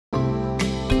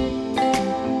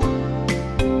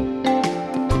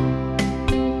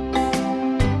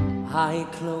I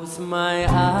close my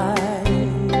eyes,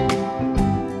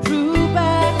 drew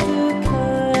back the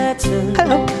curtain.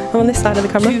 Hello, I'm on this side of the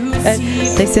camera.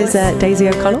 This is Daisy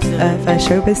O'Connell of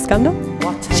Showbiz Scandal.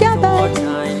 Shabba!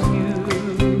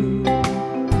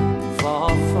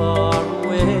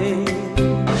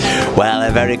 Well,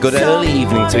 a very good early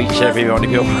evening to each and everyone.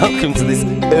 Welcome to this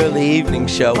early evening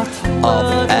show of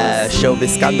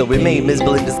Showbiz Scandal with me, Ms.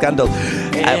 Belinda Scandal.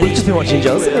 We've just been watching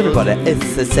Joseph, everybody. It's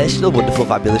a sensational, wonderful,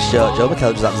 fabulous show. Joe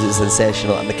McKellar is absolutely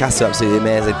sensational and the cast are absolutely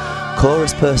amazing.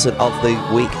 Chorus person of the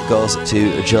week goes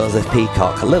to Joseph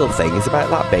Peacock. A little thing, he's about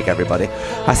that big, everybody.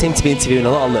 I seem to be interviewing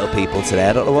a lot of little people today.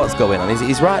 I don't know what's going on.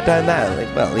 He's right down there.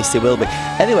 Well, at least he will be.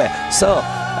 Anyway, so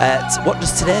what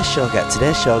does today's show get?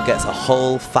 Today's show gets a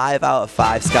whole 5 out of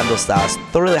 5 Scandal stars.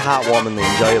 Thoroughly heartwarmingly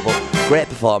enjoyable. Great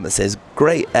performances,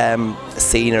 great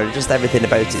scenery, just everything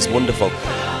about it is wonderful.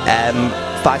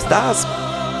 5 stars.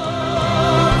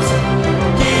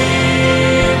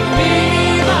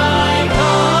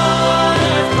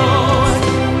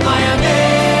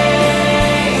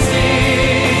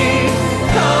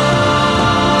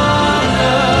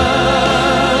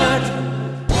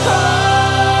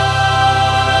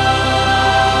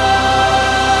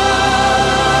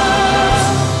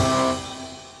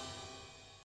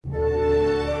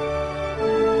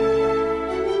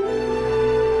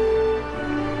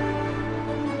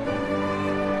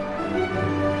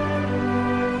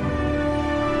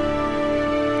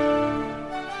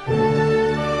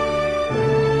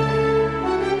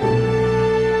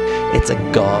 It's a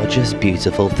gorgeous,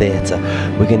 beautiful theatre.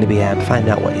 We're going to be finding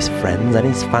out what his friends and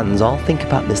his fans all think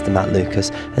about Mr. Matt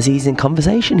Lucas as he's in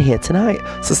conversation here tonight.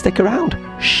 So stick around.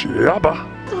 Shabba!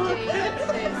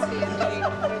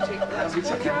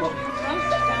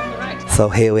 So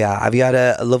here we are. Have you had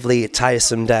a lovely,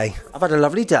 tiresome day? I've had a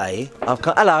lovely day.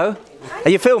 Hello.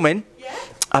 Are you filming?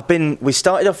 Yeah. We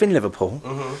started off in Liverpool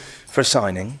for a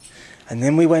signing, and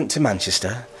then we went to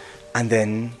Manchester. And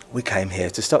then we came here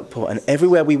to Stockport, and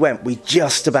everywhere we went, we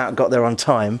just about got there on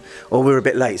time, or we were a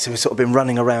bit late, so we've sort of been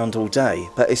running around all day.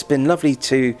 But it's been lovely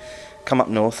to come up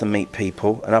north and meet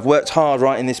people, and I've worked hard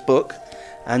writing this book,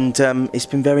 and it's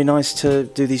been very nice to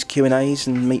do these Q&As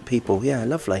and meet people. Yeah,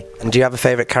 lovely. And do you have a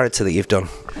favourite character that you've done?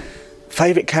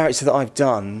 Favourite character that I've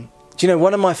done? Do you know,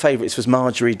 one of my favourites was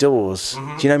Marjorie Dawes.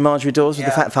 Do you know Marjorie Dawes with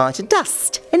the fat fighter?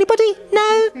 Dust! Anybody?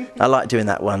 No? I like doing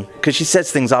that one, because she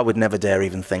says things I would never dare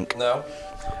even think. No.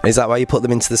 Is that why you put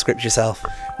them into the script yourself?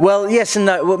 Well, yes and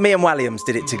no. Well, me and Williams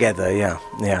did it together, yeah.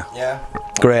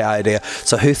 Great idea.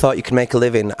 So who thought you could make a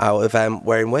living out of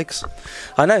wearing wigs?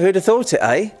 I know, who'd have thought it,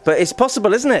 eh? But it's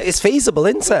possible, isn't it? It's feasible,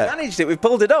 isn't it? We've managed it, we've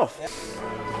pulled it off.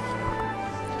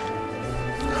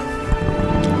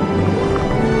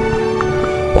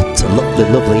 What a lovely,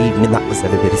 lovely evening that was,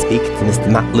 everybody. Speaking to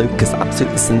Mr. Matt Lucas,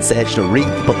 absolutely sensational. Read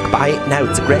the book, buy it now,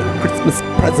 it's a great Christmas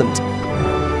present.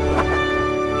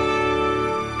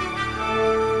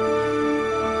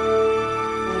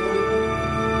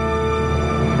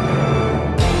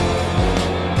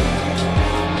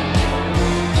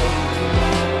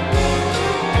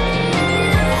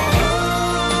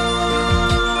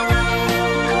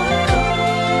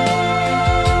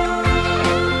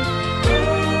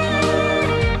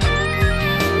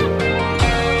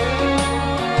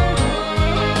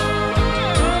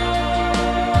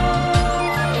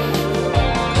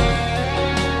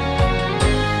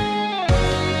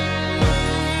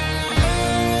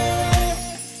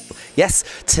 Yes,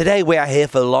 today we are here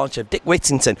for the launch of Dick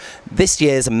Whittington, this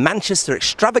year's Manchester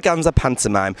Extravaganza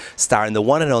pantomime, starring the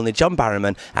one and only John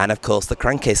Barrowman and, of course, the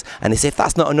Krankies. And as if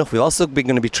that's not enough, we've also been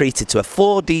going to be treated to a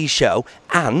 4D show.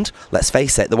 And, let's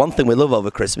face it, the one thing we love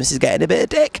over Christmas is getting a bit of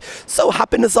Dick. So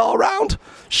happiness all round.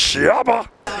 Shabba!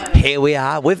 Here we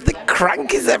are with the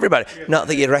Krankies, everybody. Not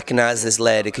that you'd recognise this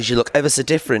lady, because you look ever so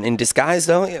different in disguise,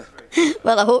 don't you?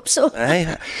 Well, I hope so.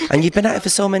 Hey, and you've been at it for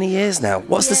so many years now.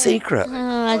 What's the secret?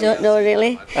 Oh, I don't know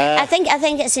really. I think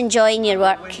it's enjoying your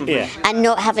work and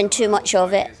not having too much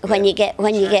of it. When you get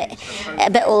a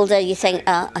bit older, you think,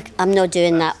 oh, I'm not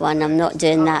doing that one. I'm not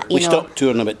doing that. You know. Stopped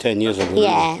touring about 10 years ago.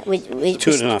 Yeah, we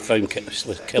 2.5 round killing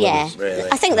us. Really?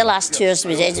 I think the last tours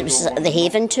we did was the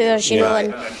Haven tours, you know,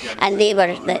 and they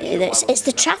were. It's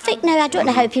the traffic now. I don't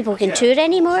know how people can tour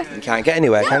anymore. You can't get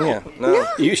anywhere, can you? No.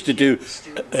 You used to do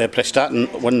Prestatyn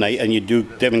one night and you'd do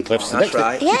Devon Cliffs the next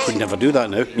night. Yeah. You could never do that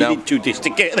now. You need 2 days to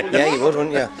get there. Yeah, you would,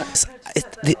 wouldn't you?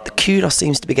 the kudos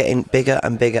seems to be getting bigger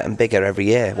and bigger and bigger every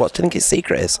year. What do you think its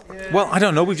secret is? Well, I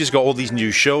don't know. We've just got all these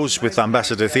new shows with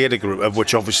Ambassador Theatre Group, of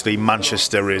which obviously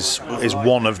Manchester is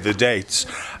one of the dates.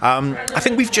 I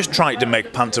think we've just tried to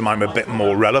make pantomime a bit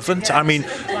more relevant. I mean,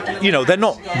 you know, they're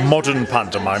not modern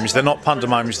pantomimes. They're not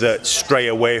pantomimes that stray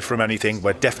away from anything.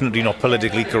 We're definitely not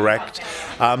politically correct.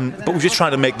 But we've just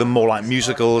tried to make them more like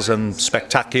musicals and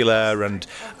spectacular and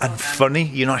funny.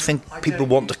 You know, I think people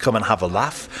want to come and have a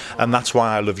laugh, and that's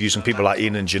why I love using people like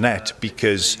Ian and Jeanette,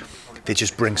 because they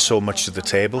just bring so much to the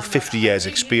table. 50 years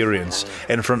experience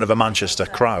in front of a Manchester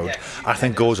crowd, I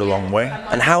think, goes a long way.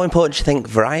 And how important do you think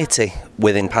variety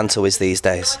within panto is these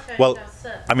days? Well,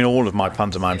 I mean, all of my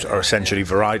pantomimes are essentially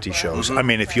variety shows. I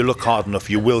mean, if you look hard enough,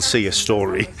 you will see a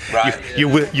story. Right. You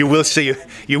will see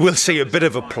a bit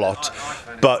of a plot,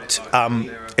 but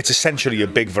it's essentially a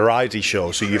big variety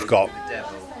show. So you've got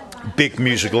big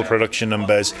musical production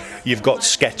numbers, you've got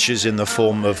sketches in the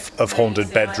form of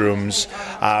haunted bedrooms,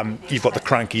 you've got the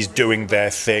Krankies doing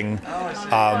their thing,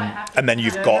 and then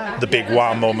you've got the big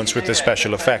wow moments with the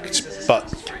special effects.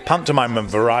 But pantomime and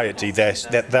variety, they're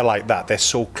like that. They're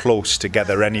so close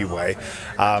together anyway,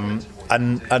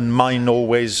 and mine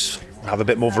always have a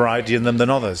bit more variety in them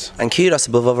than others. And kudos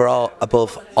above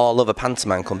all other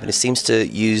pantomime companies seems to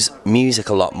use music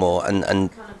a lot more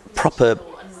and proper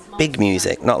big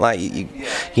music, not like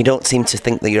you don't seem to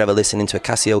think that you're ever listening to a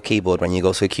Casio keyboard when you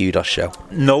go to a kudos show.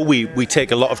 No, we take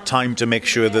a lot of time to make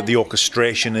sure that the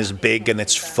orchestration is big and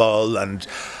it's full and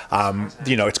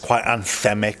you know, it's quite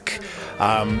anthemic,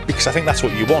 because I think that's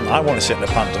what you want. I want to sit in a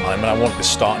pantomime and I want to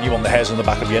start, and you want the hairs on the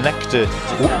back of your neck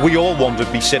to... We all want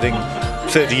to be sitting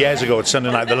 30 years ago at Sunday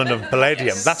night at the London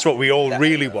Palladium. That's what we all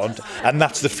really want, and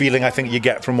that's the feeling I think you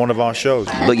get from one of our shows.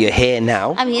 But you're here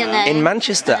now. I'm here now. In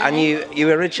Manchester, and you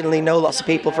originally know lots of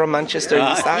people from Manchester, and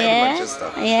you started in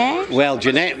Manchester. Yeah. Well,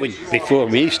 Jeanette, before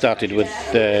me, started with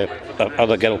our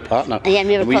other girl partner. Yeah, and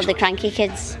we were called the Cranky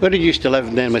Kids. Where did you used to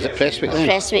live then? Was it Prestwick then?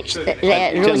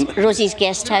 Prestwick, Rosie's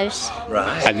guest house.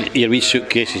 Right. And your wee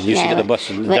suitcases, you used to get the bus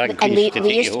and drag Queens to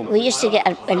take you home. We used to get,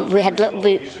 and we had little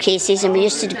bookcases, and we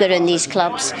used to go around these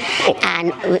clubs,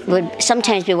 and we'd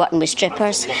sometimes be working with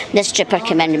strippers. This stripper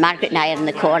came in, Margaret and I are in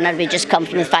the corner. We just come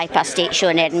from the 8:05 show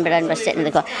in Edinburgh, and we're sitting in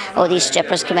the corner. Oh, these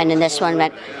strippers come in, and this one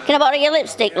went, "Can I borrow your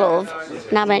lipstick, love?"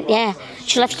 And I went, "Yeah."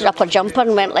 She lifted up her jumper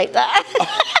and went like that.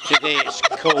 Today it's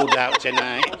cold out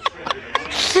tonight.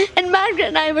 And Margaret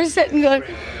and I were sitting going...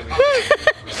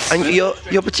 And your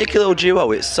particular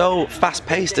duo, it's so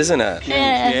fast-paced, isn't it?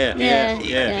 Yeah.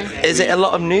 Is it a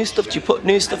lot of new stuff? Do you put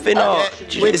new stuff in, or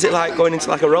is it like going into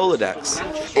like a Rolodex?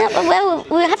 Well,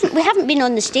 we haven't been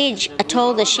on the stage at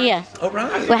all this year. Oh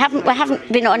right. We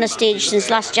haven't been on a stage since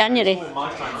last January.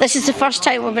 This is the first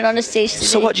time we've been on a stage today.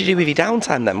 So what do you do with your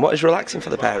downtime then? What is relaxing for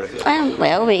the pair of you?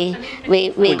 Well,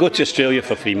 we go to Australia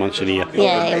for 3 months in a year.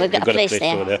 Yeah, we've got a place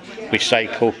there. Over there. We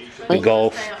cycle, we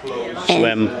golf,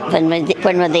 swim.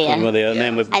 When we're there.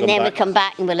 And then we come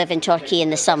back and we live in Torquay in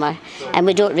the summer, and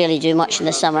we don't really do much in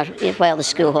the summer while the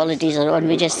school holidays are on.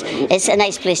 It's a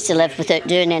nice place to live without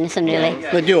doing anything really.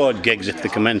 We do odd gigs if they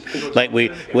come in. Like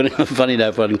we're funny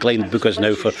enough, we're inclined to book us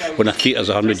now for when a theatre's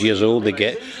 100 years old. They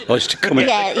get us to come in.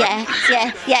 Yeah.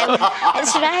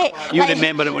 It's right. You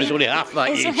remember it when it's only half that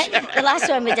age. Right. The last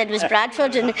one we did was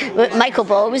Bradford, and Michael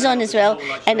Ball was on as well.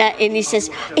 And he says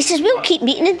we'll keep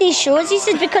meeting in these shows. He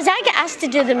said because I get asked to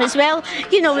do them as well.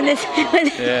 You know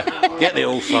yeah. Get the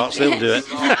old farts, they'll do it.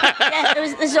 Yeah,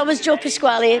 there's always Joe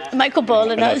Pasquale, Michael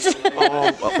Ball, and us.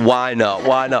 Why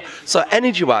not? So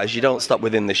energy-wise, you don't stop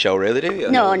within the show, really, do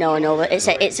you? No.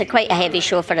 It's quite a heavy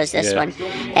show for us, this one.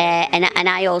 And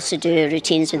I also do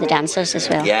routines with the dancers as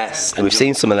well. Yes, we've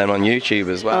seen some of them on YouTube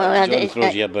as well. John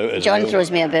throws you about as John well.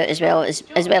 throws me about as well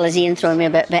as Ian throwing me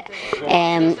about. But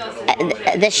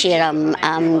this year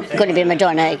I'm going to be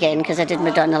Madonna again because I did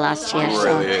Madonna last year.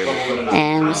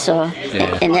 And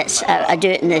I do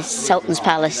it in the Sultan's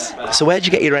Palace. So where do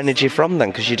you get your energy from then?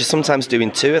 Because you're just sometimes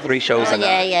doing 2 or 3 shows a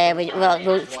night. Yeah.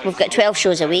 We've got 12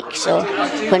 shows a week. So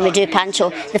when we do panto,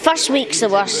 the first week's the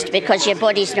worst because your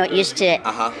body's not used to it.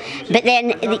 But then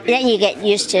you get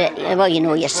used to it. Well, you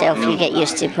know yourself. You get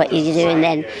used to what you do, and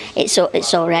then it's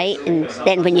all right. And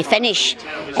then when you finish,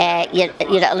 you're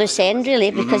at a loose end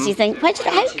really because you think,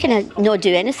 how can I not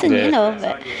do anything? You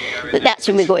know. But that's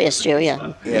when we go to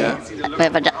Australia. Yeah. We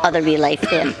have other real life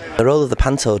there. The role of the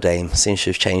panto dame seems to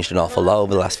have changed an awful lot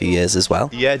over the last few years as well.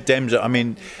 Yeah, dames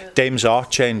are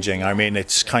changing. I mean,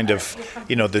 it's kind of,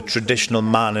 you know, the traditional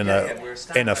man in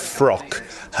a frock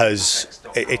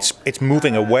it's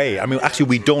moving away. I mean, actually,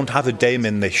 we don't have a dame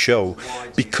in this show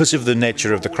because of the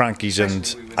nature of the Krankies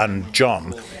and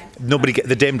John.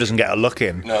 the dame doesn't get a look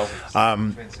in. No.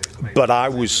 But I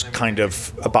was kind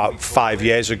of, about 5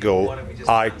 years ago,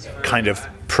 I kind of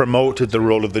promoted the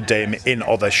role of the dame in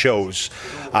other shows.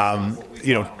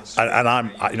 You know, and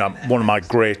I'm, you know, one of my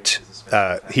great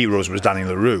heroes was Danny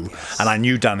LaRue, and I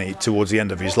knew Danny towards the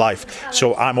end of his life.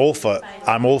 So I'm all for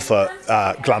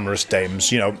glamorous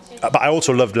dames, you know. But I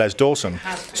also loved Les Dawson.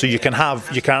 So you can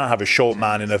have a short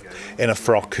man in a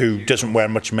frock who doesn't wear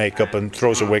much makeup and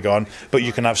throws a wig on, but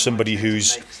you can have somebody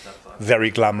who's very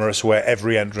glamorous, where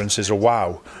every entrance is a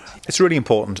wow. It's really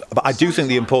important, but I do think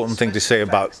the important thing to say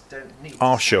about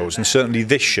our shows, and certainly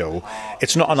this show,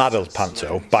 it's not an adult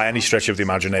panto by any stretch of the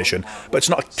imagination, but it's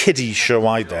not a kiddie show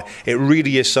either. It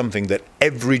really is something that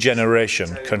every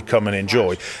generation can come and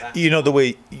enjoy. You know, the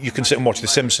way you can sit and watch The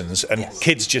Simpsons and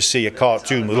kids just see a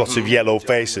cartoon with lots of yellow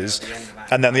faces,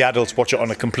 and then the adults watch it on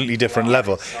a completely different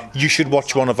level. You should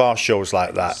watch one of our shows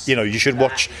like that. You know, you should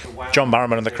watch John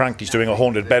Barrowman and the Krankies doing a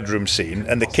haunted bedroom scene,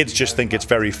 and the kids just think it's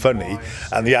very funny,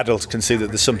 and the adults can see that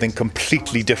there's something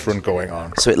completely different going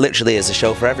on. So it literally is a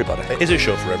show for everybody. It is a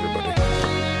show for everybody.